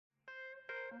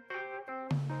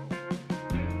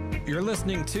You're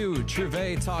listening to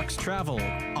Truvet Talks Travel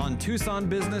on Tucson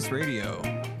Business Radio.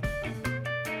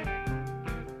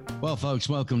 Well, folks,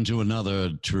 welcome to another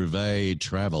Truvet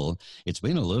Travel. It's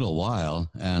been a little while,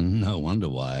 and no wonder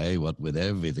why, what with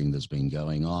everything that's been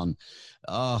going on.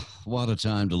 What a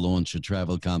time to launch a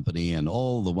travel company and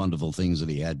all the wonderful things that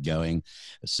he had going.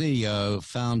 CEO,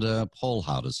 founder, Paul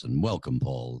Hardison. Welcome,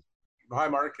 Paul. Hi,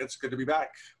 Mark. It's good to be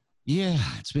back. Yeah,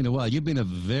 it's been a while. You've been a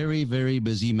very, very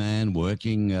busy man,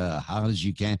 working hard as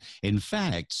you can. In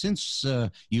fact, since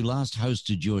you last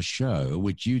hosted your show,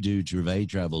 which you do, Truvet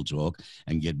Travel Talk,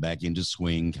 and get back into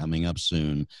swing coming up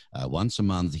soon, once a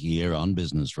month here on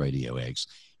Business Radio X,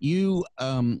 you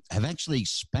have actually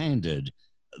expanded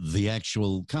the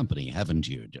actual company, haven't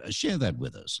you? Share that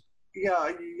with us.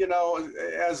 Yeah,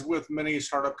 as with many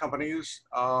startup companies,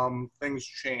 things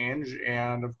change.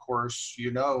 And of course,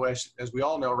 as we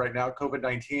all know right now,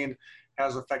 COVID-19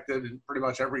 has affected pretty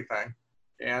much everything.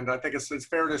 And I think it's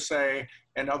fair to say,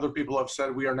 and other people have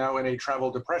said, we are now in a travel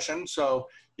depression. So,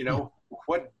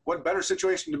 what better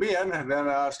situation to be in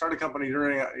than start a company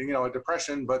during a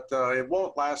depression, but it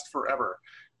won't last forever.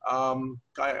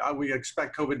 We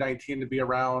expect COVID-19 to be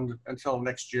around until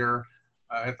next year.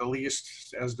 At the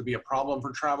least, as to be a problem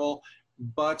for travel.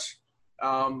 But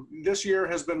this year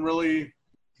has been really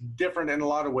different in a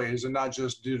lot of ways, and not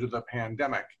just due to the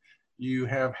pandemic. You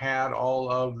have had all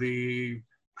of the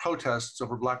protests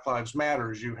over Black Lives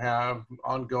Matters. You have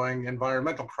ongoing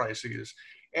environmental crises.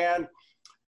 And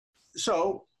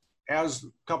so as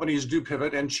companies do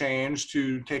pivot and change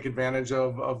to take advantage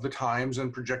of the times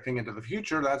and projecting into the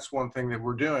future, that's one thing that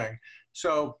we're doing.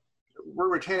 So we're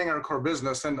retaining our core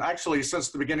business. And actually, since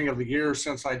the beginning of the year,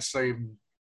 since I'd say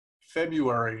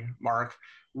February, Mark,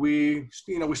 we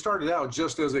started out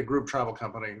just as a group travel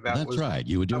company. That's right.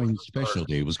 You were doing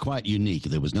specialty. It was quite unique.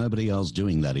 There was nobody else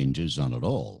doing that in Tucson at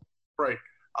all. Right.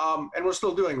 And we're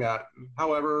still doing that.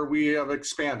 However, we have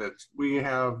expanded. We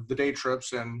have the day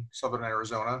trips in Southern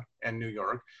Arizona and New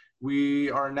York. We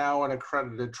are now an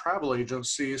accredited travel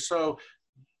agency. So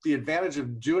the advantage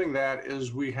of doing that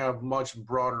is we have much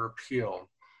broader appeal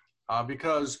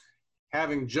because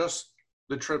having just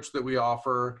the trips that we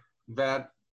offer,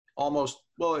 that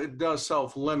it does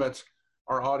self-limit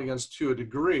our audience to a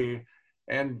degree.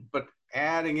 But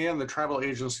adding in the travel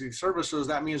agency services,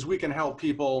 that means we can help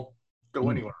people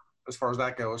go anywhere as far as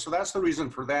that goes. So that's the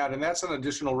reason for that. And that's an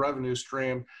additional revenue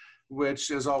stream,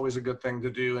 which is always a good thing to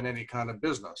do in any kind of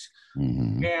business.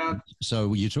 Mm-hmm. And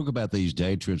so you talk about these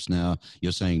day trips now.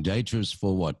 You're saying day trips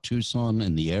for what? Tucson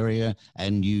and the area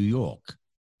and New York.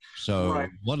 So right.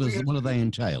 What do they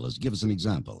entail? Give us an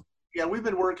example. Yeah, we've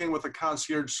been working with a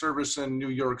concierge service in New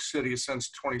York City since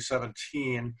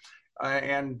 2017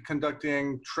 and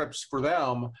conducting trips for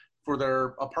them, for their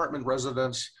apartment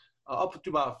residents, up to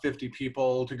about 50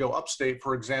 people to go upstate,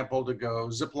 for example, to go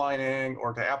ziplining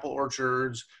or to apple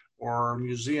orchards or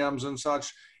museums and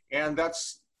such. And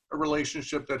that's a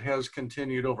relationship that has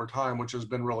continued over time, which has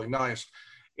been really nice.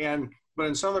 But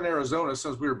in Southern Arizona,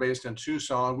 since we were based in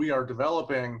Tucson, we are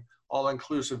developing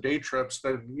all-inclusive day trips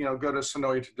that, go to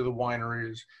Sonoy to do the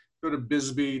wineries, go to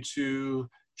Bisbee to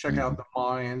check out the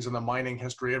mines and the mining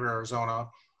history of Arizona,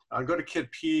 go to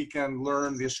Kitt Peak and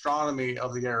learn the astronomy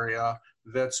of the area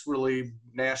that's really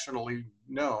nationally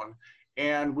known.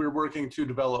 And we're working to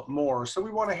develop more. So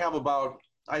we want to have about,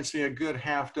 I'd say, a good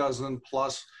half dozen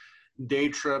plus day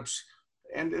trips.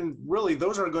 And really,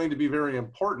 those are going to be very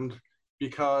important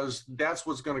because that's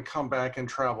what's going to come back in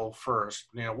travel first.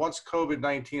 Once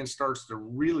COVID-19 starts to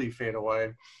really fade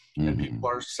away and people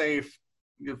are safe,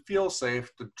 you feel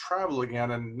safe to travel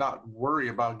again and not worry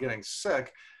about getting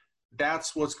sick,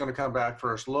 that's what's going to come back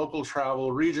first. Local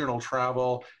travel, regional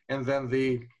travel, and then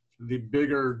the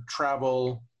bigger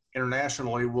travel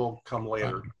internationally will come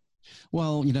later. Right.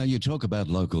 Well, you talk about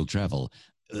local travel.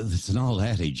 It's an old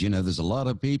adage, there's a lot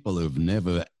of people who've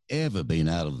never, ever been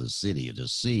out of the city to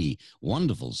see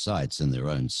wonderful sights in their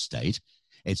own state.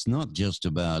 It's not just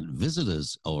about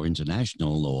visitors or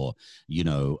international or,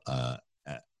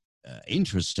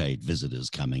 intrastate visitors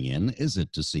coming in, is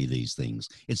it, to see these things?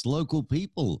 It's local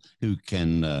people who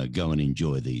can go and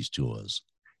enjoy these tours.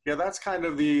 Yeah, that's kind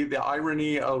of the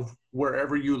irony of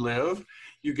wherever you live.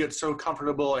 You get so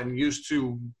comfortable and used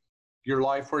to your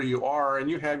life where you are, and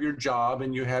you have your job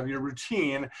and you have your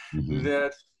routine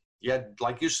that,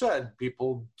 like you said,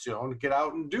 people don't get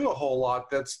out and do a whole lot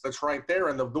that's right there.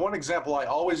 And the one example I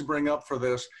always bring up for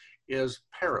this is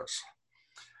Paris.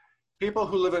 People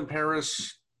who live in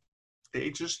Paris,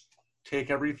 they just take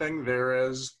everything there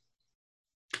as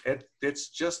it's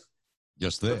just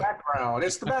Just The there. background.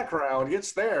 It's the background.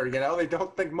 It's there. You know, they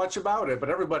don't think much about it, but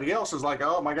everybody else is like,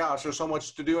 oh my gosh, there's so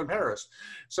much to do in Paris.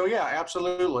 So yeah,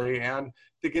 absolutely. And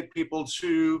to get people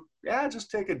to, yeah,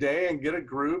 just take a day and get a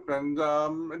group and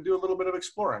do a little bit of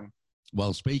exploring.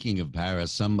 Well, speaking of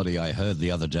Paris, somebody I heard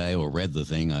the other day or read the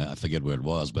thing, I forget where it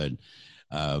was, but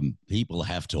people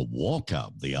have to walk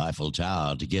up the Eiffel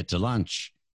Tower to get to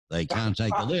lunch. They can't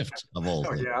take a lift, of all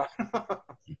Oh things.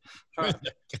 yeah.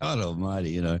 God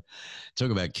almighty,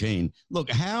 talk about keen. Look,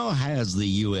 how has the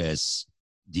US,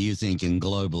 do you think, in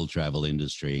global travel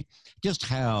industry, just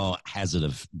how has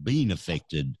it been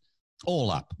affected all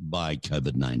up by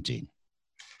COVID-19?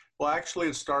 Well, actually,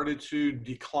 it started to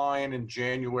decline in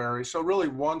January. So really,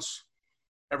 once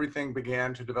everything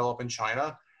began to develop in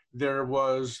China, there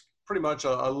was pretty much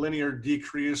a linear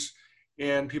decrease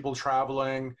in people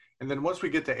traveling. And then once we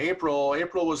get to April,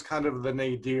 April was kind of the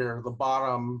nadir, the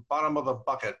bottom of the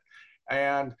bucket.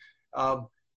 And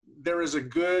there is a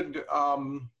good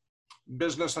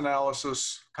business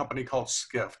analysis company called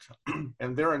Skift,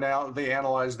 and they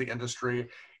analyze the industry.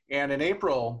 And in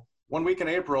April, 1 week in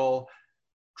April,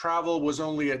 travel was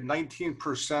only at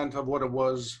 19% of what it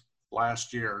was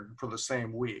last year for the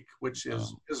same week, which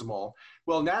is abysmal.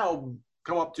 Well, now,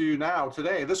 come up to now,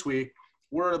 today, this week,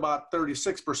 we're at about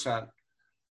 36%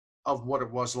 of what it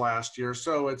was last year.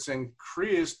 So it's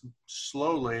increased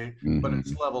slowly, but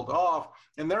it's leveled off.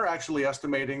 And they're actually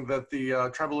estimating that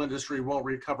the travel industry won't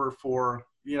recover for,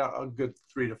 a good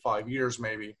 3 to 5 years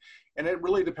maybe. And it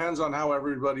really depends on how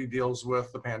everybody deals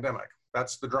with the pandemic.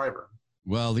 That's the driver.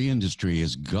 Well, the industry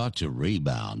has got to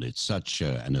rebound. It's such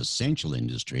an essential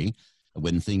industry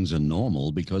when things are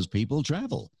normal because people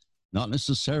travel, not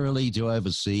necessarily to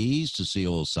overseas to see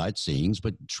all sightseeings,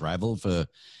 but travel for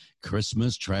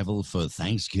Christmas, travel for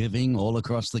Thanksgiving all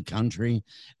across the country.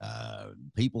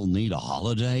 People need a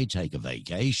holiday, take a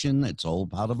vacation. It's all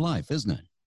part of life, isn't it?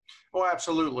 Oh,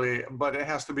 absolutely. But it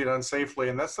has to be done safely.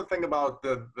 And that's the thing about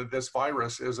this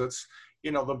virus is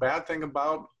the bad thing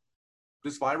about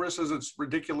this virus is it's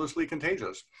ridiculously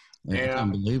contagious. It's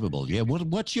unbelievable. Yeah.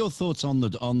 What's your thoughts on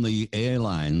the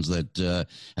airlines that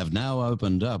have now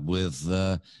opened up with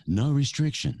no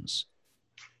restrictions?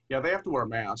 Yeah, they have to wear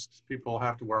masks. People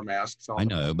have to wear masks. I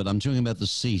know, but I'm talking about the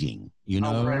seating,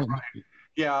 Oh, right.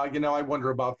 Yeah, I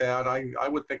wonder about that. I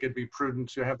would think it'd be prudent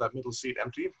to have that middle seat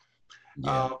empty.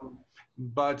 Yeah.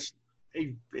 But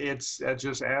it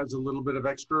just adds a little bit of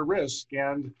extra risk.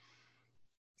 And,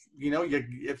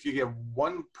 if you get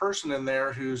one person in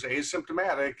there who's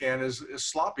asymptomatic and is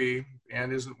sloppy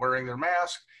and isn't wearing their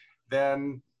mask,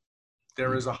 then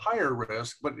there is a higher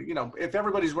risk. But, if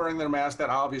everybody's wearing their mask, that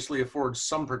obviously affords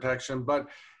some protection. But,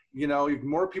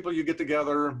 more people you get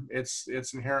together, it's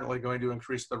inherently going to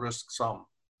increase the risk some.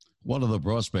 What are the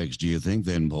prospects, do you think,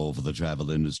 then, Paul, for the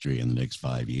travel industry in the next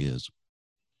 5 years?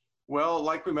 Well,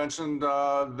 like we mentioned,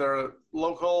 the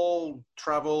local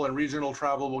travel and regional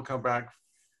travel will come back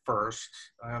first.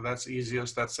 That's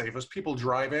easiest, that's safest. People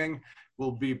driving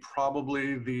will be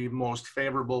probably the most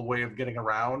favorable way of getting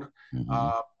around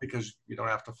because you don't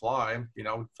have to fly.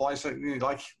 Fly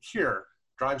like here,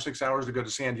 drive 6 hours to go to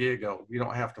San Diego. You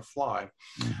don't have to fly.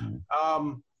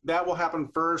 That will happen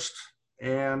first.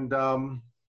 And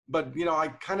but I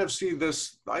kind of see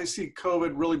this. I see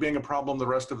COVID really being a problem the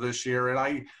rest of this year, and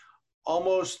I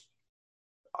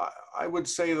would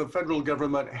say the federal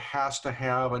government has to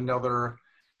have another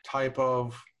type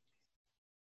of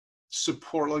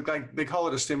support. Like they call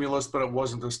it a stimulus, but it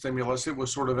wasn't a stimulus. It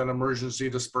was sort of an emergency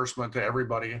disbursement to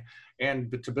everybody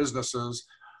and to businesses.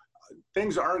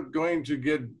 Things aren't going to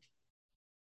get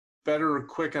better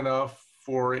quick enough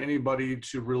for anybody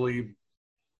to really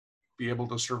be able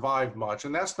to survive much.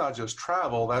 And that's not just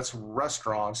travel, that's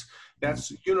restaurants,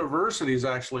 that's universities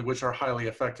actually, which are highly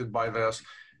affected by this.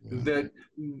 That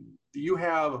you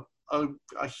have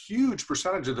a huge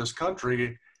percentage of this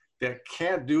country that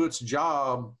can't do its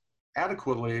job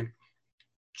adequately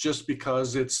just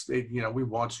because we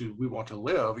want to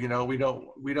live. We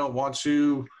don't want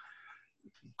to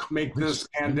make this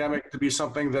pandemic to be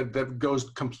something that goes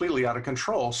completely out of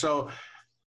control. So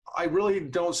I really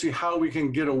don't see how we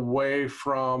can get away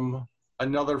from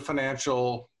another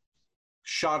financial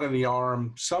shot in the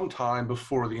arm sometime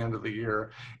before the end of the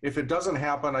year. If it doesn't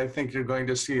happen, I think you're going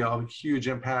to see a huge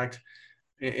impact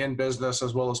in business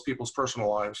as well as people's personal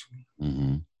lives.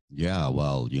 Yeah,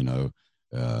 well,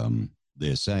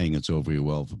 they're saying it's all very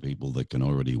well for people that can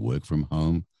already work from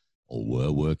home or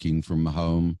were working from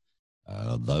home.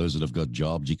 Those that have got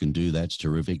jobs, you can do that's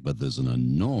terrific, but there's an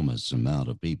enormous amount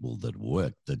of people that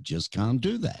work that just can't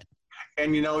do that.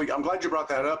 And I'm glad you brought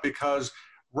that up because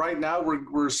right now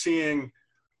we're seeing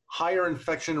higher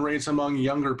infection rates among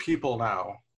younger people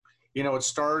now. You know, it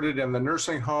started in the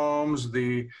nursing homes,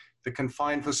 the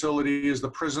confined facilities,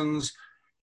 the prisons,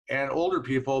 and older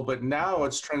people, but now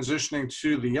it's transitioning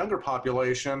to the younger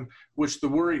population, which the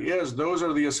worry is those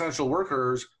are the essential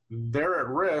workers. They're at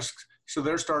risk, so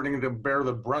they're starting to bear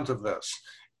the brunt of this.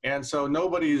 And so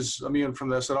nobody's immune from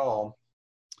this at all.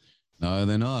 No,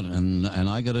 they're not. And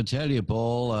I got to tell you,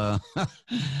 Paul,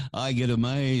 I get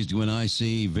amazed when I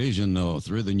see vision or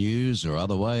through the news or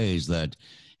other ways that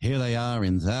here they are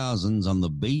in thousands on the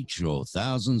beach or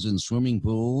thousands in swimming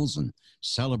pools and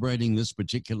celebrating this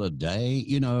particular day,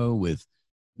 you know, with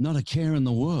not a care in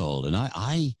the world. And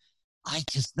I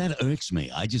just, that irks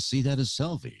me. I just see that as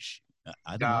selfish.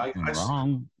 I don't know if I'm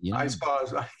wrong. You know? I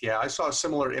saw a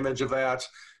similar image of that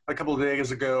a couple of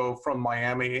days ago from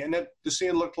Miami, and the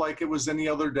scene looked like it was any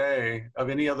other day of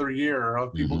any other year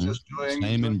of people just doing.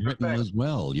 Same in Britain as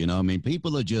well. You know, I mean,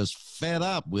 people are just fed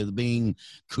up with being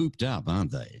cooped up,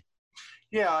 aren't they?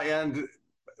 Yeah,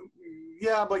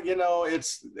 but you know,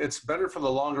 it's better for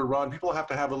the longer run. People have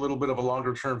to have a little bit of a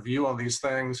longer term view on these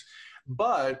things,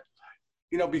 but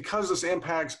you know, because this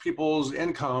impacts people's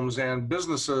incomes and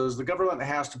businesses, the government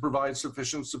has to provide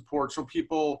sufficient support so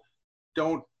people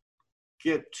don't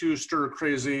get too stir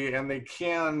crazy and they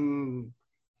can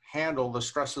handle the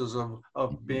stresses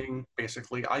of being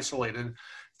basically isolated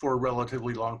for a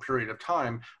relatively long period of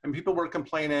time. And people were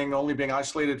complaining only being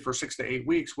isolated for 6 to 8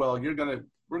 weeks. Well,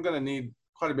 we're gonna need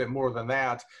quite a bit more than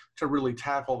that to really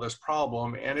tackle this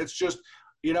problem. And it's just,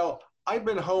 you know, I've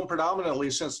been home predominantly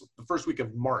since the first week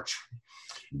of March.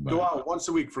 Right. Go out once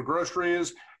a week for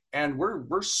groceries, and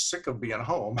we're sick of being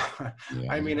home.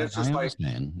 Yeah, I mean, it's just like,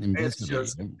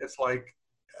 it's like,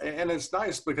 and it's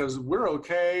nice because we're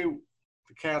okay.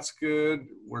 The cat's good.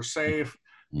 We're safe,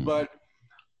 but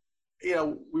you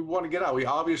know, we want to get out. We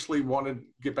obviously want to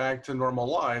get back to normal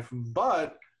life,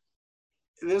 but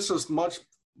this is much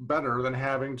better than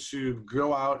having to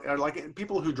go out. And like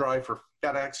people who drive for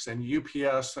FedEx and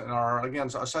UPS and are, again,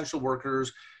 essential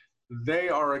workers, they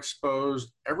are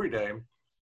exposed every day.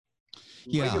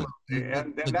 Yeah,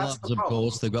 and the gloves, of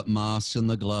course, they've got masks and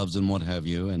the gloves and what have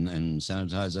you, and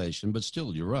sanitization. But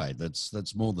still, you're right.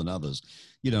 That's more than others.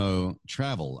 You know,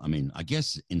 travel. I mean, I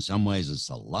guess in some ways it's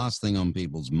the last thing on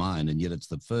people's mind, and yet it's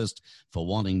the first for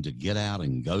wanting to get out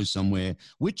and go somewhere.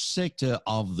 Which sector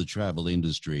of the travel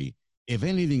industry, if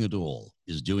anything at all,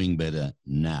 is doing better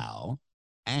now?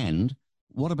 And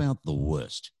what about the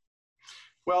worst?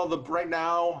 Well, right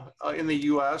now in the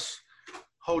U.S.,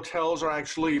 hotels are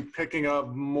actually picking up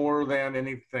more than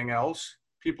anything else.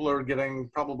 People are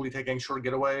probably taking short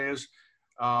getaways.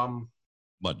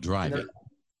 But driving.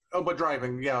 But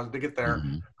driving, yeah, to get there.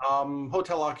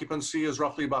 Hotel occupancy is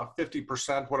roughly about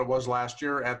 50% what it was last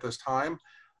year at this time.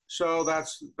 So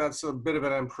that's a bit of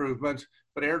an improvement.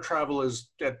 But air travel is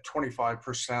at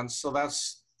 25%. So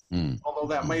that's, although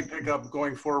that may pick up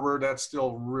going forward, that's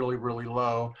still really, really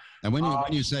low. And when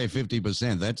you say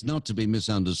 50%, that's not to be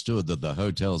misunderstood that the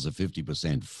hotels are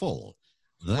 50% full.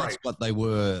 That's right. What they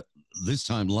were this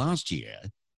time last year,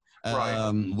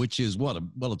 right. Which is what?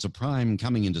 Well, it's a prime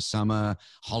coming into summer,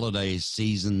 holiday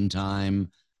season time,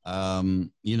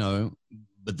 you know,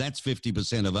 but that's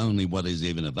 50% of only what is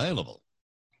even available.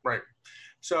 Right.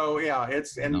 So, yeah,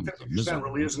 and 50%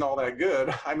 really isn't all that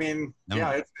good. I mean,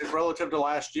 yeah, it's relative to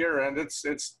last year, and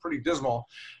it's pretty dismal.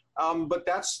 But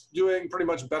that's doing pretty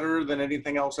much better than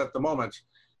anything else at the moment.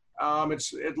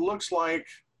 It looks like,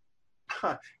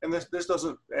 and this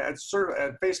doesn't, at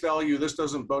face value, this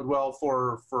doesn't bode well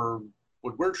for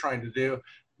what we're trying to do,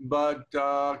 but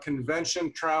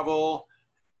convention travel,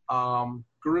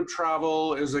 group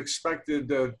travel is expected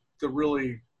to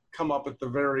really come up at the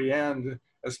very end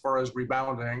as far as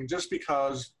rebounding, just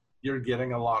because you're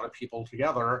getting a lot of people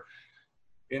together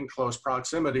in close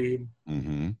proximity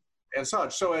and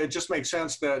such. So it just makes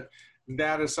sense that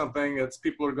is something that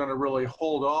people are going to really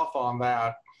hold off on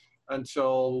that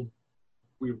until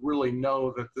we really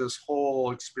know that this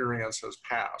whole experience has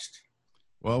passed.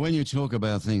 Well, when you talk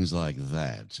about things like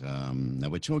that, now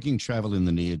we're talking travel in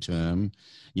the near term.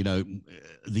 You know,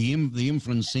 the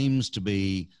inference seems to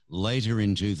be later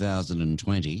in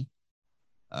 2020.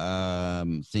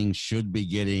 Things should be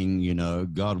getting, you know,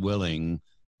 God willing,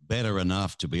 better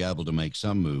enough to be able to make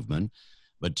some movement.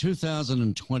 But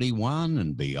 2021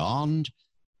 and beyond,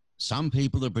 some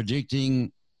people are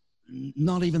predicting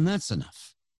not even that's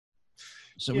enough.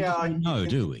 So we don't know,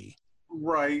 do we?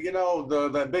 Right. You know,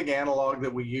 the big analog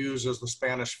that we use is the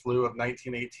Spanish flu of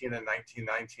 1918 and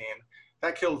 1919.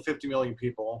 that killed 50 million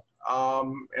people.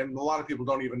 And a lot of people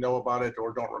don't even know about it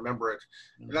or don't remember it.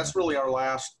 And that's really our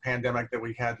last pandemic that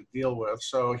we had to deal with.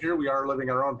 So here we are living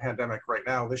our own pandemic right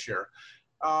now this year.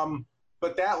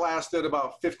 But that lasted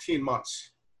about 15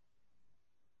 months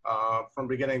from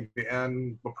beginning to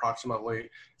end, approximately.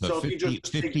 So 50, if you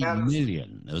just 50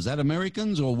 million, is that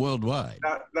Americans or worldwide?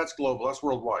 That's global, that's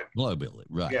worldwide. Globally,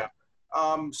 right. Yeah.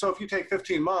 So if you take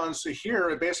 15 months, here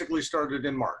it basically started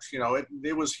in March. You know,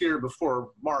 it was here before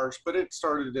March, but it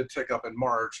started to tick up in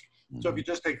March. So if you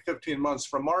just take 15 months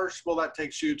from March, well, that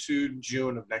takes you to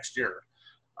June of next year.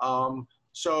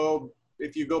 So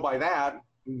if you go by that,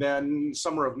 then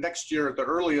summer of next year at the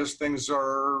earliest, things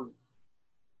are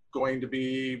going to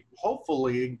be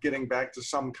hopefully getting back to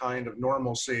some kind of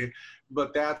normalcy,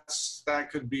 but that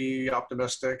could be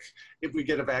optimistic. If we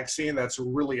get a vaccine that's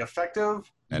really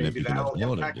effective, and maybe that'll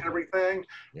impact everything.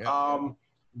 Yeah.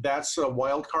 That's a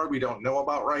wild card we don't know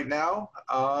about right now.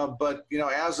 But you know,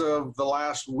 as of the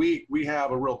last week, we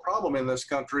have a real problem in this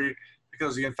country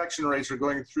because the infection rates are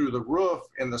going through the roof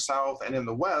in the South and in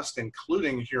the West,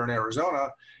 including here in Arizona.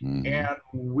 And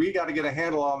we got to get a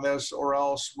handle on this, or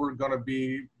else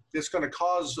it's going to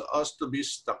cause us to be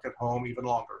stuck at home even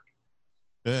longer.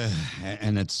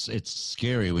 And it's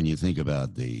scary when you think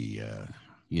about the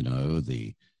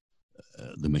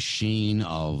machine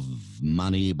of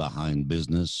money behind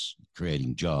business,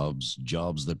 creating jobs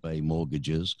that pay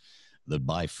mortgages, that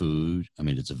buy food. I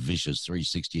mean, it's a vicious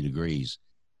 360 degrees,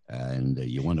 and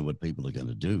you wonder what people are going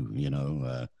to do, you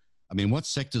know. I mean, what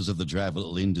sectors of the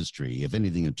travel industry, if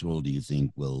anything at all, do you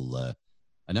think will,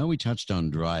 I know we touched on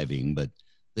driving, but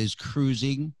there's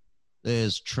cruising,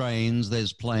 there's trains,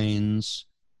 there's planes,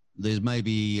 there's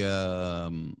maybe,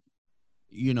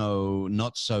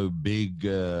 not so big,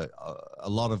 a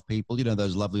lot of people, you know,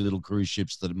 those lovely little cruise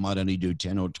ships that might only do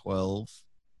 10 or 12.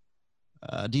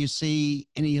 Do you see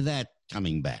any of that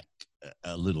coming back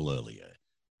a little earlier?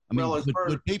 I mean,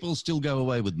 would people still go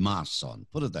away with masks on,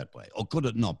 put it that way, or could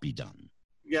it not be done?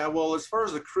 Yeah, well, as far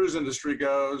as the cruise industry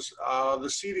goes, the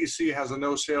CDC has a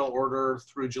no-sail order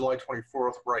through July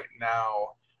 24th right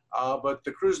now. But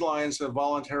the cruise lines have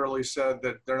voluntarily said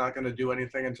that they're not going to do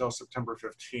anything until September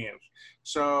 15th.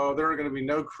 So there are going to be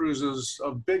no cruises,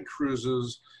 of big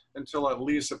cruises, until at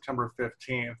least September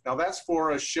 15th. Now that's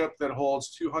for a ship that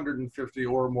holds 250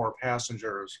 or more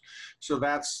passengers. So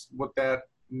that's what that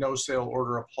no-sail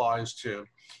order applies to.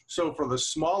 So for the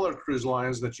smaller cruise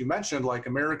lines that you mentioned, like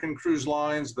American Cruise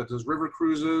Lines that does river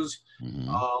cruises,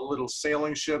 little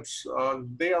sailing ships,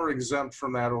 they are exempt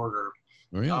from that order.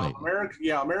 Really?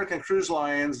 American Cruise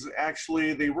Lines,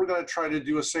 actually, they were going to try to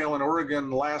do a sail in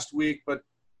Oregon last week, but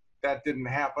that didn't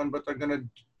happen. But they're going to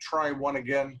try one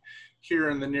again here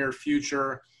in the near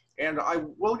future. And I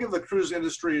will give the cruise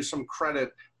industry some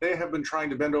credit. They have been trying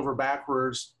to bend over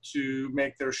backwards to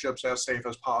make their ships as safe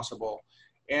as possible.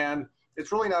 And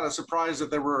it's really not a surprise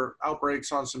that there were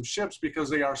outbreaks on some ships because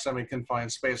they are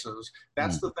semi-confined spaces.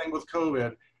 That's the thing with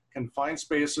COVID. Confined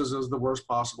spaces is the worst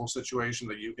possible situation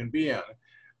that you can be in.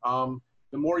 The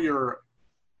more you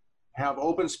have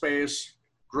open space,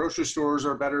 grocery stores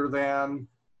are better than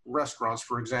restaurants,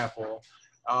 for example.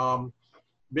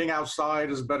 Being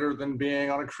outside is better than being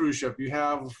on a cruise ship.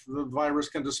 The virus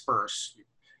can disperse,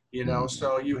 you know,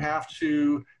 so you have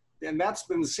to, and that's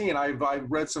been seen. I've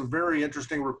read some very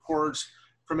interesting reports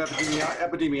from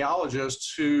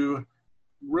epidemiologists who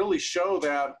really show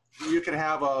that you can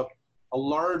have a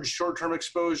large short-term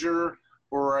exposure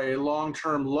or a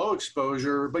long-term low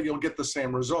exposure, but you'll get the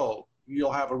same result.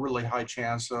 You'll have a really high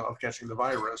chance of catching the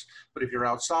virus. But if you're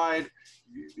outside,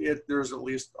 there's at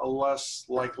least a less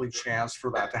likely chance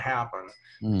for that to happen.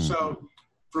 So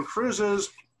for cruises,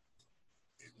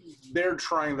 they're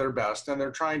trying their best, and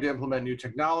they're trying to implement new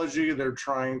technology. They're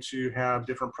trying to have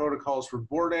different protocols for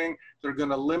boarding. They're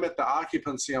going to limit the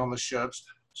occupancy on the ships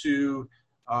to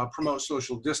promote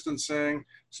social distancing.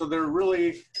 So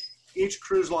each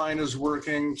cruise line is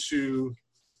working to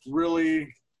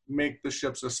really make the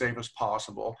ships as safe as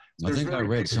possible. I think I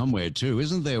read somewhere too,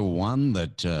 isn't there one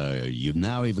that you've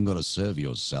now even got to serve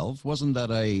yourself? Wasn't that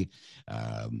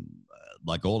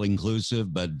like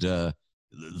all-inclusive, but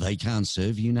they can't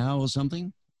serve you now or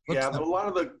something? A lot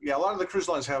of the cruise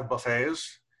lines have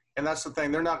buffets, and that's the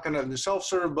thing. They're not going to, the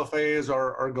self-serve buffets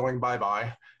are going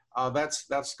bye-bye. That's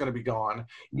going to be gone.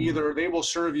 Either they will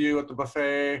serve you at the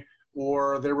buffet,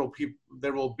 or there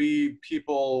will be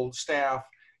staff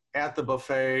at the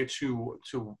buffet to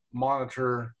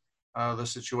monitor the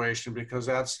situation, because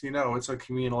that's, it's a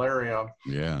communal area.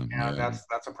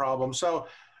 That's a problem. So,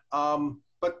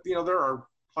 but there are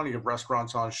plenty of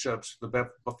restaurants on ships. The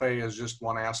buffet is just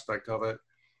one aspect of it.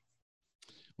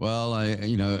 Well,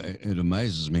 it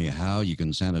amazes me how you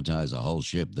can sanitize a whole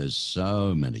ship. There's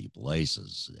so many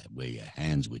places where your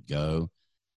hands would go,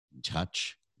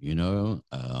 touch,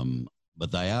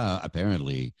 but they are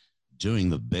apparently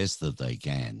doing the best that they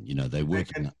can. They're They can,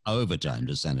 working overtime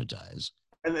to sanitize.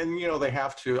 and they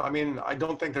have to. I mean, I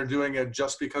don't think they're doing it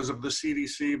just because of the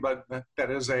CDC, but that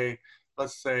is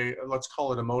let's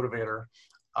call it a motivator.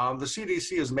 The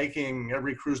CDC is making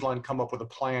every cruise line come up with a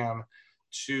plan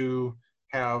to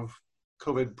have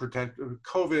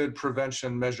COVID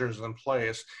prevention measures in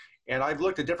place. And I've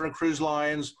looked at different cruise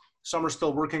lines. Some are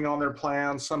still working on their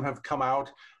plans. Some have come out.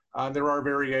 There are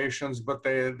variations, but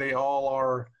they all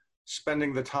are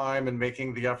spending the time and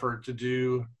making the effort to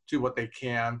do what they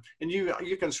can. And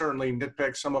you can certainly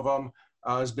nitpick some of them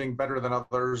as being better than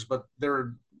others, but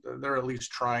they're at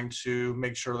least trying to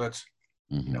make sure that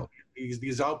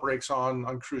these outbreaks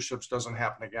on cruise ships doesn't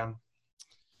happen again.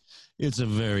 It's a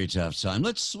very tough time.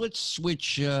 Let's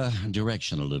switch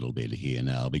direction a little bit here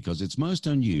now, because it's most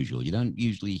unusual. You don't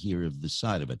usually hear of the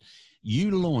side of it.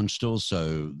 You launched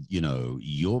also,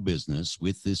 your business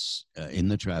with this in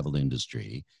the travel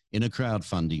industry in a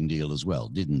crowdfunding deal as well,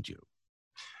 didn't you?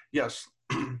 Yes.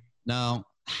 Now,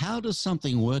 how does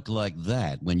something work like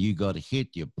that when you got hit,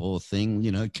 you poor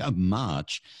thing? Come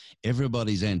March,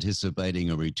 everybody's anticipating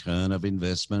a return of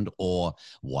investment or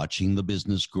watching the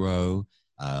business grow.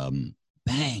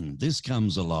 Bang, this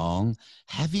comes along.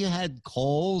 Have you had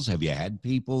calls? Have you had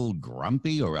people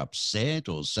grumpy or upset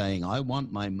or saying, I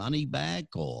want my money back?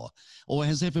 Or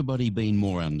has everybody been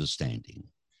more understanding?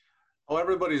 Well,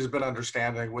 everybody's been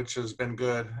understanding, which has been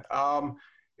good.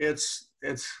 It's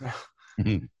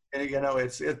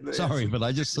Sorry, but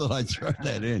I just thought I'd throw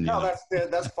that in. No,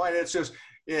 that's fine. It's just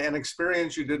an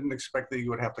experience you didn't expect that you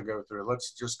would have to go through.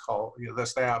 Let's just call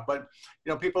this that. But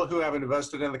people who have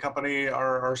invested in the company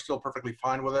are still perfectly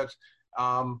fine with it.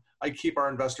 I keep our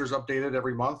investors updated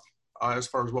every month as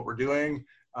far as what we're doing,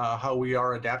 how we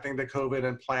are adapting to COVID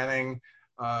and planning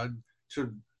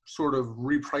to sort of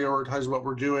reprioritize what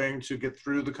we're doing to get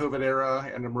through the COVID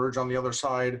era and emerge on the other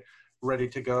side ready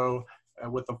to go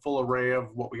with a full array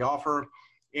of what we offer.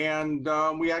 And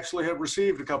we actually have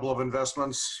received a couple of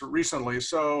investments recently.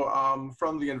 So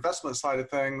from the investment side of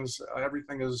things,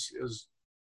 everything is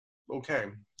okay.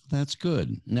 That's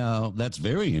good. Now, that's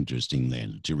very interesting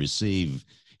then to receive,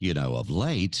 of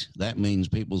late. That means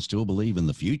people still believe in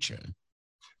the future.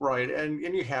 Right, and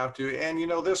you have to. And,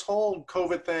 this whole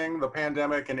COVID thing, the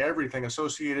pandemic and everything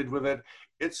associated with it,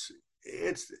 it's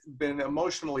been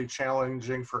emotionally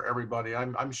challenging for everybody.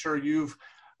 I'm sure you've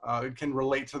can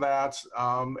relate to that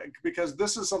because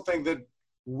this is something that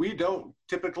we don't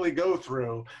typically go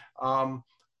through.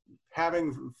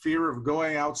 Having fear of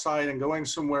going outside and going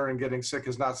somewhere and getting sick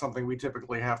is not something we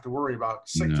typically have to worry about.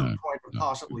 Sick to the point of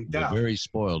possibly death. We're very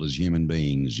spoiled as human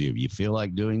beings. If you feel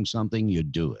like doing something, you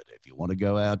do it. If you want to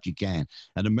go out, you can.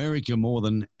 And America, more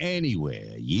than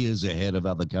anywhere, years ahead of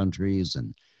other countries,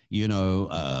 and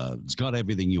it's got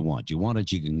everything you want. You want it,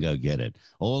 you can go get it.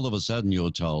 All of a sudden,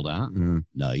 you're told,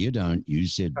 no, you don't. You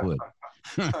said would.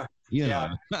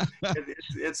 Yeah,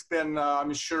 it's been,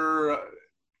 I'm sure,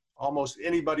 almost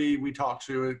anybody we talk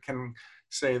to can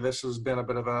say this has been a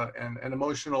bit of an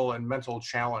emotional and mental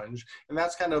challenge. And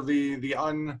that's kind of the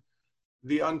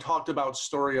untalked about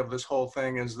story of this whole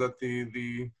thing, is that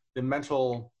the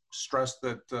mental stress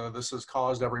that this has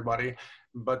caused everybody.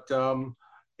 But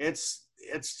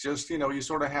it's just, you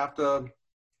sort of have to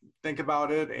think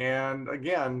about it. And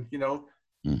again,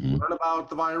 learn about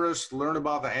the virus, learn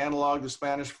about the analog, the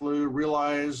Spanish flu,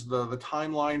 realize the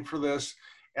timeline for this.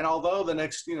 And although the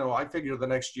next, I figure the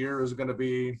next year is going to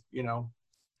be,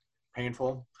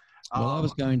 painful. Well, I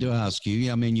was going to ask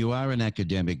you, I mean, you are an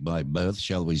academic by birth,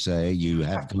 shall we say. You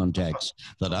have contacts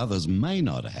that others may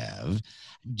not have.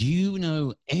 Do you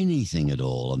know anything at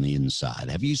all on the inside?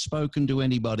 Have you spoken to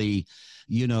anybody,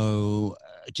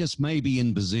 just maybe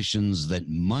in positions that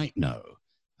might know,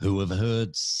 who have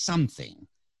heard something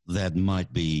that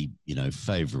might be,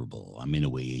 favorable? I mean, are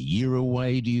we a year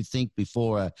away, do you think,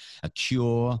 before a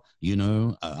cure,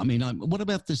 what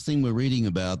about this thing we're reading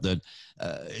about that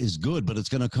is good, but it's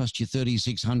going to cost you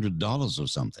 $3,600 or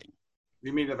something?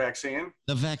 You mean the vaccine?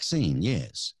 The vaccine,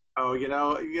 yes. Oh,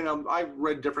 I've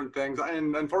read different things,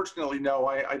 and unfortunately, no,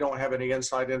 I don't have any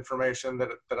inside information that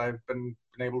I've been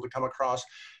able to come across.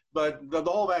 But the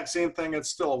whole vaccine thing, it's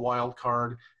still a wild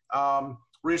card.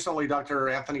 Recently, Dr.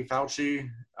 Anthony Fauci,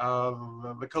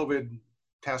 the COVID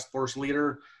task force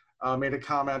leader, made a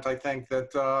comment, I think,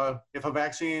 that if a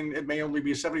vaccine, it may only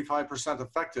be 75%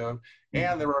 effective,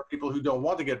 and there are people who don't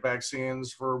want to get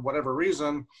vaccines for whatever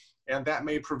reason, and that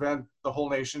may prevent the whole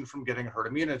nation from getting herd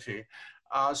immunity.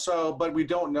 But we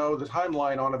don't know the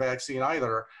timeline on a vaccine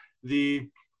either. The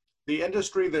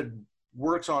industry that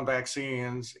works on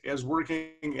vaccines is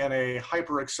working in a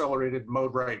hyper accelerated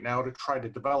mode right now to try to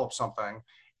develop something.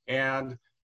 And,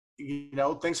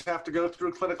 things have to go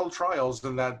through clinical trials,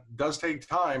 and that does take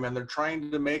time, and they're trying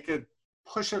to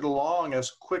push it along as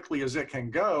quickly as it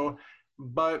can go.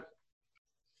 But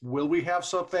will we have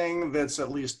something that's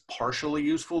at least partially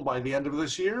useful by the end of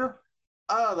this year?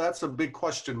 That's a big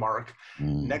question mark.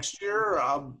 Next year,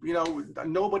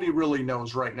 nobody really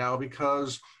knows right now,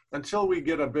 because until we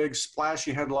get a big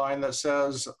splashy headline that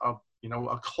says, a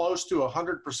close to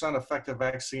 100% effective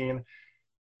vaccine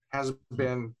has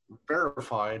been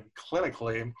verified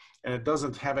clinically, and it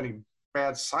doesn't have any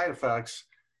bad side effects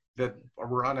that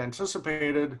were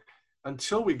unanticipated,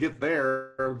 until we get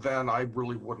there, then I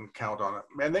really wouldn't count on it.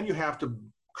 And then you have to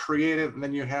create it, and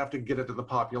then you have to get it to the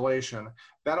population.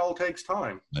 That all takes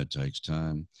time. That takes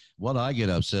time. What I get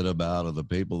upset about are the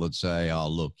people that say, oh,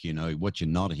 look, what you're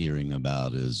not hearing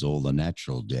about is all the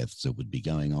natural deaths that would be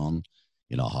going on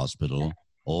in a hospital.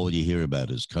 All you hear about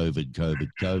is COVID, COVID,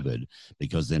 COVID,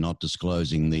 because they're not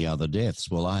disclosing the other deaths.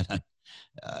 Well, I don't,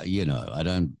 I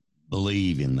don't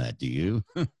believe in that. Do you?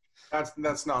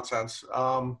 That's nonsense.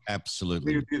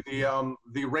 Absolutely.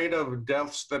 The rate of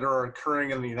deaths that are occurring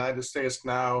in the United States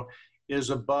now is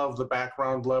above the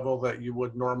background level that you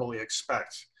would normally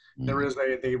expect. There is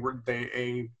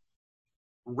a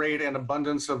rate and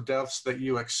abundance of deaths that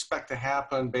you expect to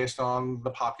happen based on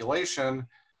the population.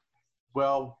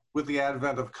 Well, with the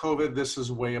advent of COVID, this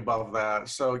is way above that.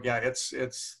 So yeah, that's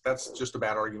just a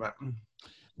bad argument.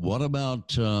 What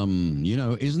about,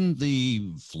 isn't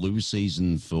the flu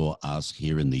season for us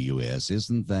here in the US,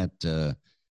 isn't that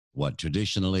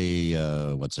traditionally,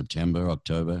 September,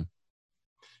 October?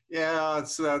 Yeah,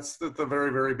 that's the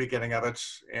very, very beginning of it.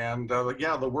 And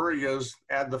the worry is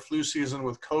add the flu season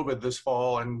with COVID this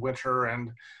fall and winter,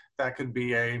 and that could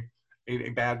be a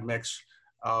bad mix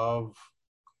of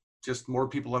just more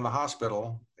people in the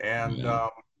hospital. And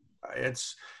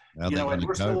it's, How are they going to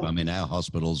cope? I mean, our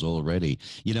hospitals already,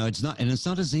 it's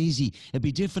not as easy. It'd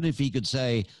be different if he could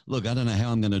say, look, I don't know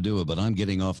how I'm going to do it, but I'm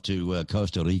getting off to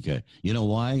Costa Rica. You know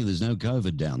why? There's no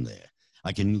COVID down there.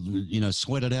 I can,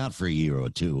 sweat it out for a year or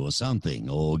two or something,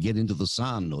 or get into the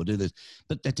sun or do this.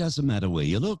 But that doesn't matter where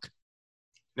you look.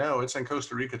 No, it's in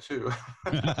Costa Rica too.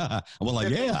 Well,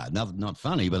 yeah, not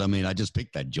funny, but I mean, I just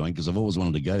picked that joint because I've always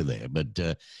wanted to go there.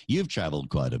 But you've traveled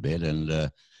quite a bit,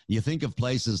 and you think of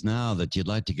places now that you'd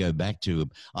like to go back to.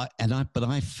 But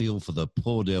I feel for the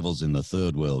poor devils in the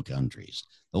third world countries,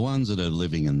 the ones that are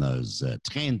living in those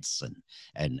tents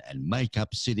and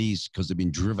make-up cities because they've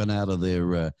been driven out of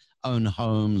their own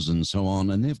homes and so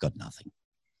on, and they've got nothing.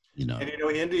 And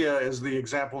India is the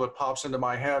example that pops into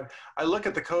my head. I look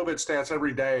at the COVID stats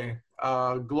every day,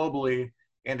 globally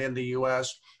and in the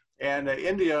U.S. And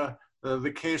India,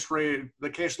 the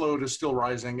caseload is still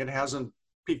rising. It hasn't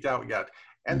peaked out yet,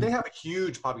 and they have a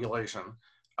huge population.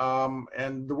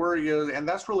 And the worry is, and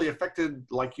that's really affected,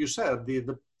 like you said,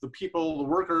 the people, the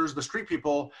workers, the street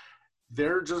people.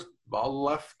 They're just all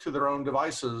left to their own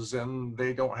devices, and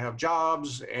they don't have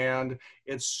jobs, and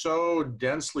it's so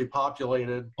densely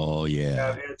populated. Oh yeah,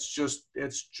 that it's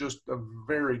just a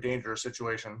very dangerous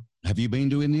situation. Have you been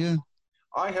to India?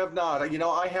 I have not.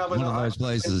 I have one of those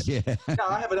places. Yeah,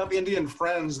 I have enough Indian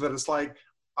friends that it's like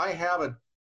I have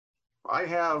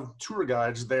tour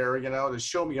guides there, to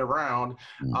show me around.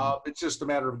 It's just a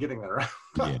matter of getting there.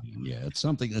 yeah. It's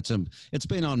something it's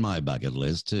been on my bucket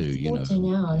list too.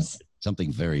 14 hours.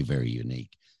 Something very, very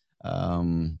unique.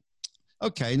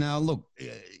 Okay, now look,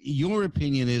 your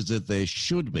opinion is that there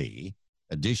should be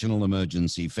additional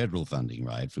emergency federal funding,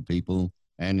 right, for people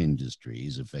and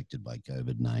industries affected by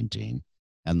COVID-19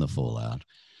 and the fallout.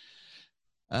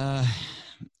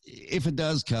 If it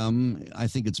does come, I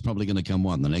think it's probably going to come,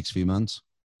 in the next few months?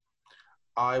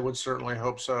 I would certainly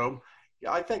hope so.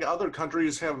 I think other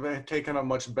countries have taken a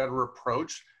much better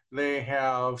approach.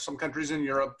 Some countries in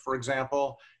Europe, for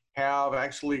example, have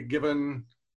actually given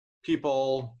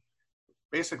people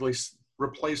basically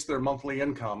replace their monthly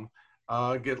income,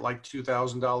 get like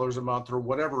 $2,000 a month or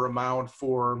whatever amount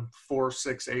for 4,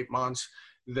 6, 8 months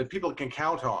that people can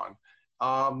count on.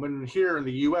 And here in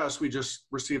the U.S., we just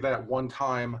receive that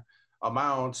one-time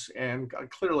amount, and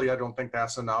clearly I don't think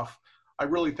that's enough. I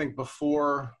really think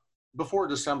before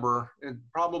December, and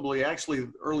probably actually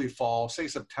early fall, say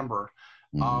September,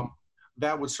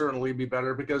 that would certainly be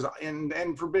better, because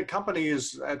and for big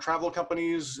companies, travel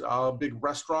companies, big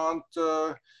restaurant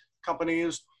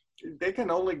companies, they can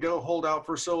only go hold out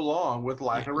for so long with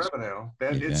lack of Yes. revenue.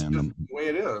 That Yeah, it's just the way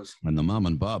it is. and the mom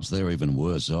and pops, they're even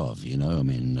worse off, you know. I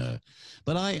mean,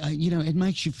 but you know, it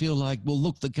makes you feel like, well,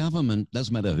 look, the government,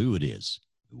 doesn't matter who it is,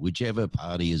 whichever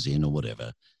party is in or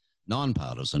whatever,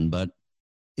 nonpartisan, but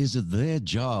is it their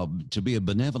job to be a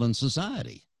benevolent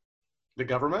society? The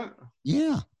government?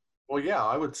 Yeah. Well, yeah,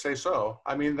 I would say so.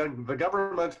 I mean, the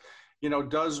government,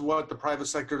 does what the private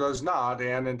sector does not.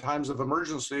 And in times of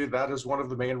emergency, that is one of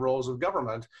the main roles of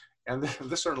government. And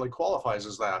this certainly qualifies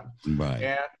as that. Right.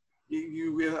 And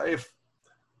if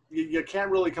you can't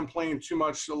really complain too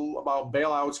much about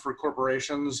bailouts for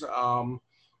corporations,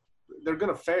 they're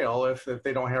going to fail if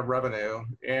they don't have revenue.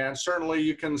 And certainly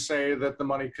you can say that the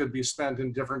money could be spent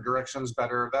in different directions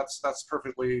better. That's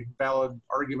perfectly valid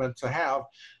argument to have.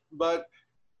 But,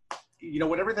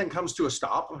 when everything comes to a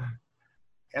stop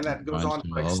and that goes on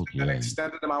for an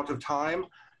extended amount of time,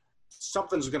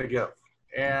 something's going to give.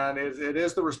 And it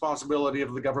is the responsibility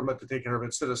of the government to take care of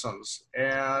its citizens.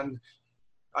 And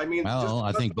I mean, well,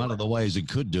 I think one of the ways it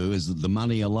could do is that the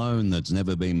money alone that's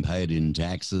never been paid in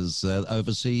taxes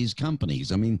overseas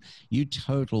companies. I mean, you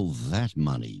total that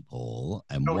money, Paul,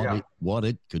 and what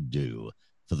it could do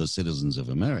for the citizens of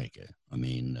America. I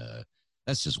mean,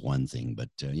 that's just one thing, but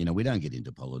we don't get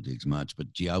into politics much.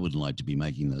 But gee, I wouldn't like to be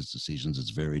making those decisions.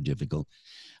 It's very difficult.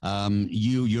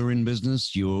 You're in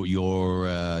business. You're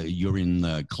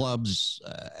in clubs.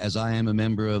 As I am a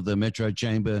member of the Metro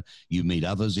Chamber, you meet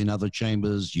others in other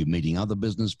chambers. You're meeting other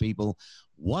business people.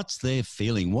 What's their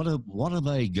feeling? What are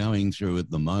they going through at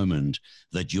the moment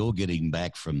that you're getting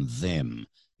back from them?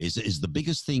 Is the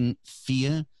biggest thing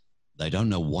fear? They don't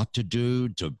know what to do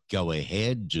to go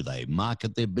ahead. Do they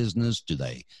market their business? Do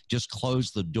they just close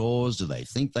the doors? Do they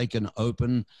think they can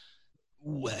open?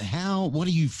 What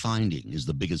are you finding is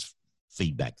the biggest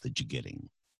feedback that you're getting?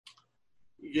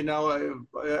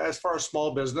 As far as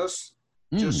small business,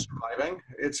 just surviving.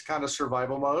 It's kind of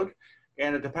survival mode.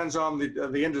 And it depends on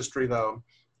the industry, though.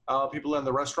 People in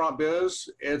the restaurant biz,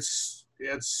 it's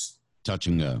touch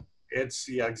and go.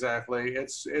 Exactly.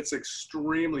 It's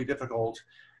extremely difficult.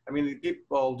 I mean,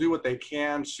 people do what they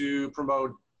can to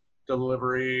promote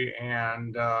delivery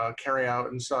and carry out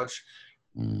and such.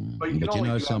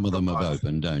 But some of them have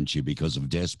opened, don't you, because of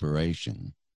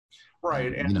desperation.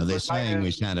 Right. And they're saying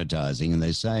we're sanitizing, and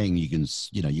they're saying you can,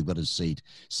 you've got to seat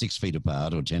 6 feet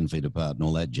apart or 10 feet apart and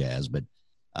all that jazz. But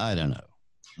I don't know.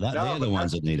 They're the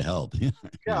ones that need help.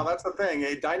 Yeah, that's the thing.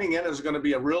 Dining in is going to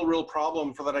be a real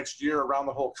problem for the next year around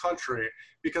the whole country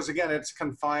because, again, it's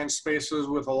confined spaces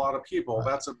with a lot of people. Right.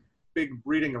 That's a big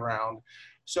breeding ground.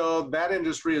 So that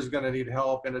industry is going to need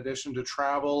help in addition to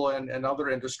travel and other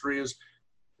industries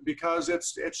because I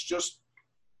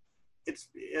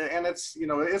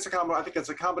think it's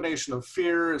a combination of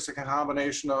fear. It's a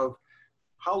combination of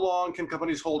how long can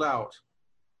companies hold out?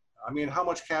 I mean, how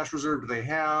much cash reserve do they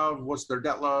have? What's their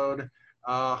debt load?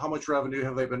 How much revenue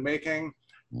have they been making?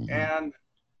 Mm-hmm. And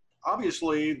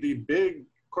obviously, the big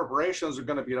corporations are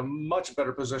going to be in a much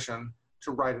better position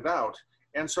to ride it out.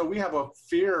 And so we have a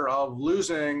fear of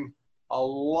losing a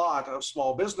lot of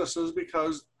small businesses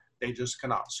because they just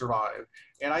cannot survive.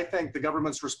 And I think the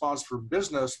government's response for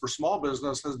small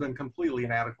business, has been completely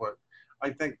inadequate. I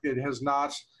think it has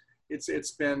not,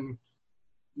 it's been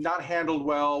not handled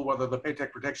well, whether the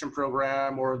Paycheck Protection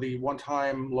Program or the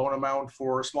one-time loan amount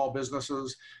for small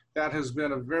businesses. That has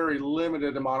been a very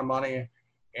limited amount of money.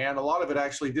 And a lot of it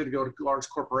actually did go to large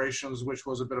corporations, which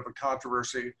was a bit of a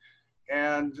controversy.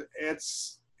 And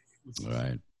it's,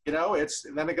 right.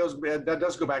 That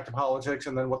does go back to politics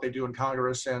and then what they do in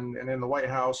Congress and in the White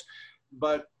House.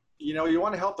 But, you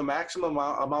want to help the maximum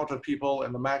amount of people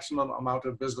and the maximum amount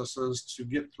of businesses to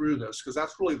get through this, because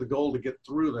that's really the goal, to get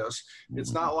through this. Mm-hmm.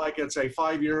 It's not like it's a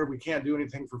 5-year, we can't do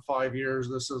anything for 5 years.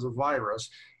 This is a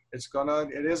virus. It is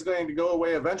going to go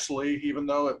away eventually, even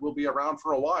though it will be around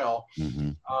for a while. Mm-hmm.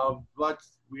 But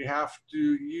we have to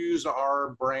use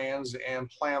our brains and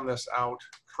plan this out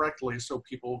correctly so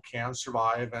people can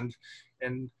survive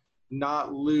and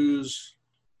not lose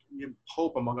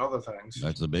hope, among other things.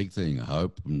 That's the big thing: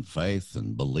 hope and faith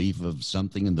and belief of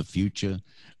something in the future.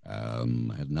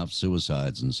 Had enough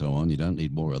suicides and so on. You don't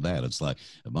need more of that. It's like,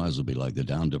 it might as well be like the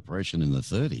down depression in the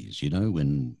 30s,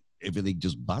 when everything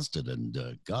just busted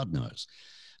and God knows.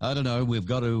 I don't know. We've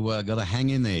got to hang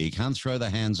in there. You can't throw the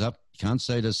hands up. You can't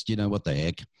say just, what the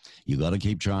heck. You got to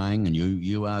keep trying, and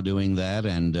you are doing that.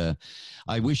 And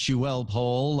I wish you well,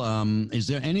 Paul. Is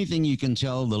there anything you can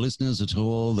tell the listeners at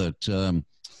all that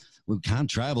we can't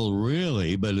travel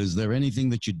really, but is there anything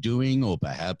that you're doing, or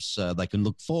perhaps they can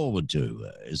look forward to?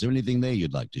 Is there anything there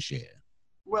you'd like to share?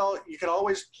 Well, you can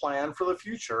always plan for the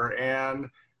future, and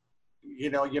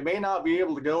you may not be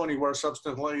able to go anywhere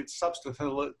substantively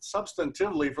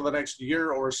for the next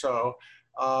year or so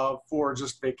for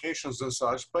just vacations and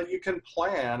such, but you can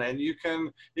plan, and you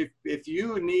can, if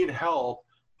you need help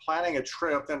planning a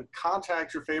trip, then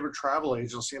contact your favorite travel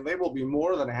agency, and they will be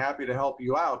more than happy to help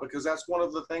you out, because that's one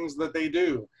of the things that they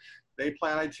do. They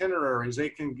plan itineraries. They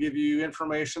can give you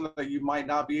information that you might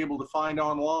not be able to find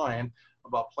online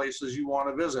about places you want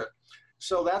to visit.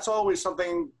 So that's always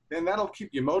something, and that'll keep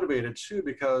you motivated too,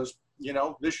 because,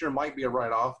 this year might be a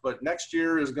write-off, but next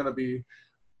year is going to be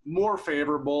more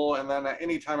favorable, and then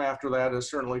any time after that is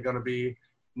certainly going to be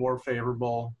more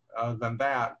favorable than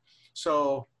that.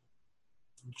 So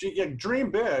dream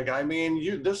big. I mean,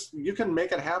 you can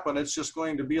make it happen. It's just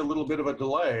going to be a little bit of a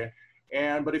delay.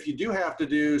 But if you do have to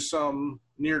do some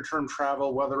near-term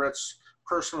travel, whether it's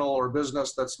personal or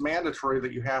business that's mandatory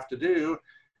that you have to do,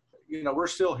 we're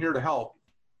still here to help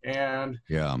and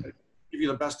give you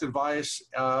the best advice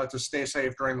to stay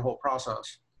safe during the whole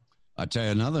process. I tell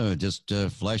you, another just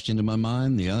flashed into my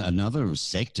mind, another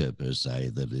sector per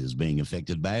se that is being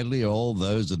affected badly are all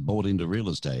those that bought into real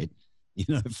estate,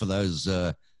 for those,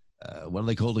 what are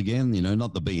they called again?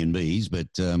 Not the B&Bs, but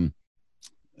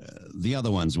the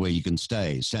other ones where you can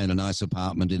stay in a nice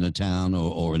apartment in a town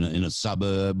or in a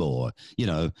suburb, or,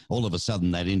 all of a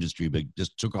sudden that industry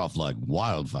just took off like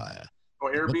wildfire.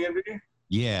 Or Airbnb?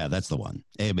 Yeah, that's the one.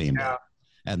 Airbnb. Yeah.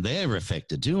 And they're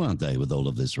affected too, aren't they, with all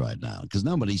of this right now? Because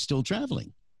nobody's still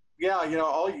traveling. Yeah,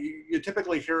 all you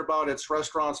typically hear about, it's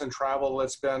restaurants and travel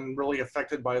that's been really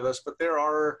affected by this, but there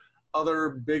are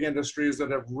other big industries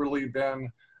that have really been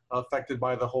affected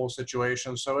by the whole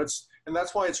situation. So and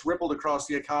that's why it's rippled across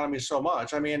the economy so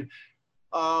much. I mean,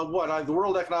 the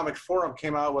World Economic Forum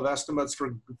came out with estimates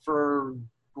for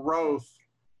growth,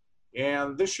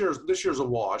 and this year's a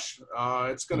wash.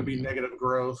 It's going to be negative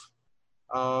growth,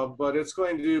 but it's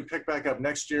going to pick back up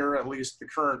next year, at least the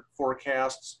current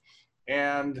forecasts.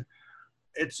 And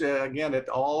it's again, it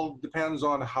all depends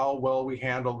on how well we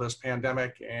handle this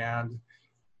pandemic, and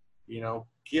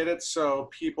get it so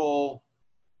people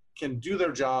can do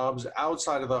their jobs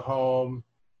outside of the home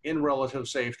in relative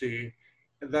safety.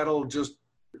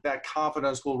 That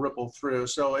confidence will ripple through.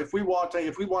 So if we want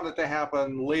it to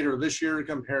happen later this year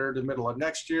compared to middle of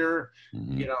next year,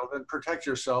 then protect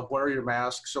yourself, wear your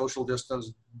mask, social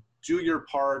distance, do your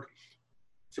part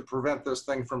to prevent this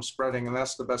thing from spreading. And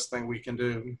that's the best thing we can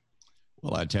do.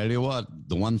 Well, I tell you what,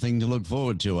 the one thing to look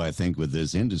forward to, I think, with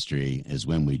this industry is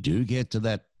when we do get to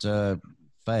that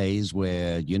phase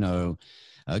where,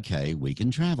 okay, we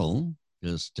can travel,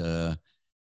 just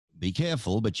be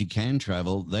careful, but you can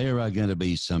travel. There are going to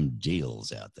be some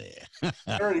deals out there.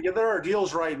 There are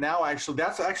deals right now, actually.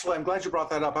 I'm glad you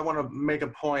brought that up. I want to make a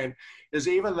point, is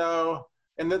even though,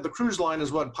 and the cruise line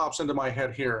is what pops into my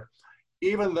head here,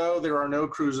 even though there are no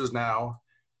cruises now,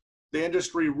 the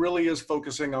industry really is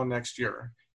focusing on next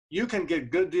year. You can get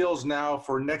good deals now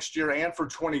for next year and for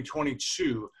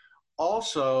 2022.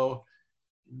 Also,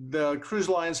 the cruise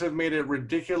lines have made it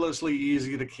ridiculously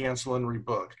easy to cancel and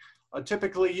rebook.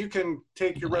 Typically, you can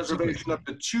take your reservation up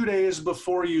to 2 days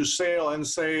before you sail and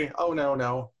say, "Oh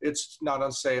no, it's not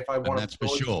unsafe. I want." That's for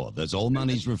sure. That's all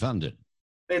money's refunded.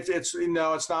 It's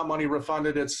not money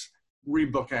refunded. It's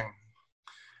rebooking,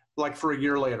 like for a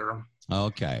year later.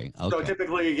 Okay. So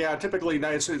typically,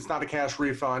 it's not a cash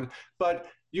refund, but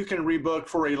you can rebook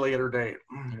for a later date.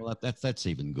 Well, that's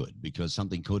even good, because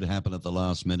something could happen at the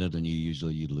last minute and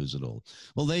you'd lose it all.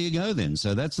 Well, there you go then.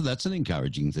 So that's an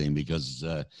encouraging thing, because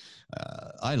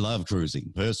I love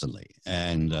cruising personally,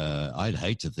 and I'd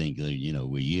hate to think that,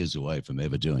 we're years away from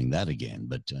ever doing that again,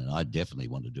 but I definitely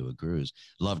want to do a cruise.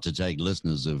 Love to take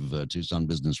listeners of Tucson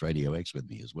Business Radio X with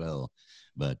me as well,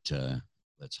 but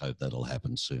let's hope that'll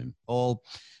happen soon. Paul,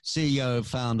 CEO,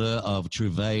 founder of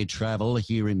Trouvé Travel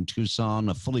here in Tucson,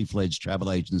 a fully fledged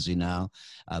travel agency now.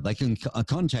 They can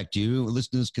contact you.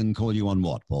 Listeners can call you on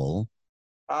what, Paul?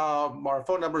 Our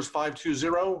phone number is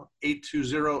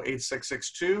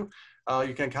 520-820-8662.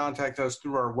 You can contact us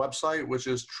through our website, which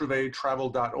is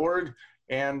trouvétravel.org,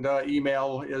 and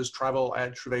email is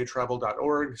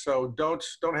travel@trouvétravel.org. So don't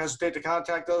hesitate to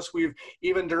contact us.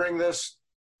 Even during this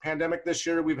pandemic this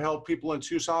year, we've helped people in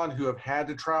Tucson who have had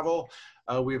to travel.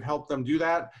 We've helped them do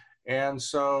that. And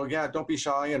so, don't be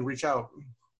shy and reach out.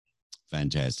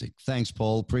 Fantastic. Thanks,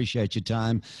 Paul. Appreciate your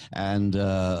time. And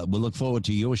we'll look forward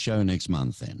to your show next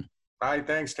month then. All right.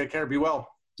 Thanks. Take care. Be well.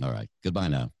 All right. Goodbye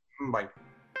now. Bye.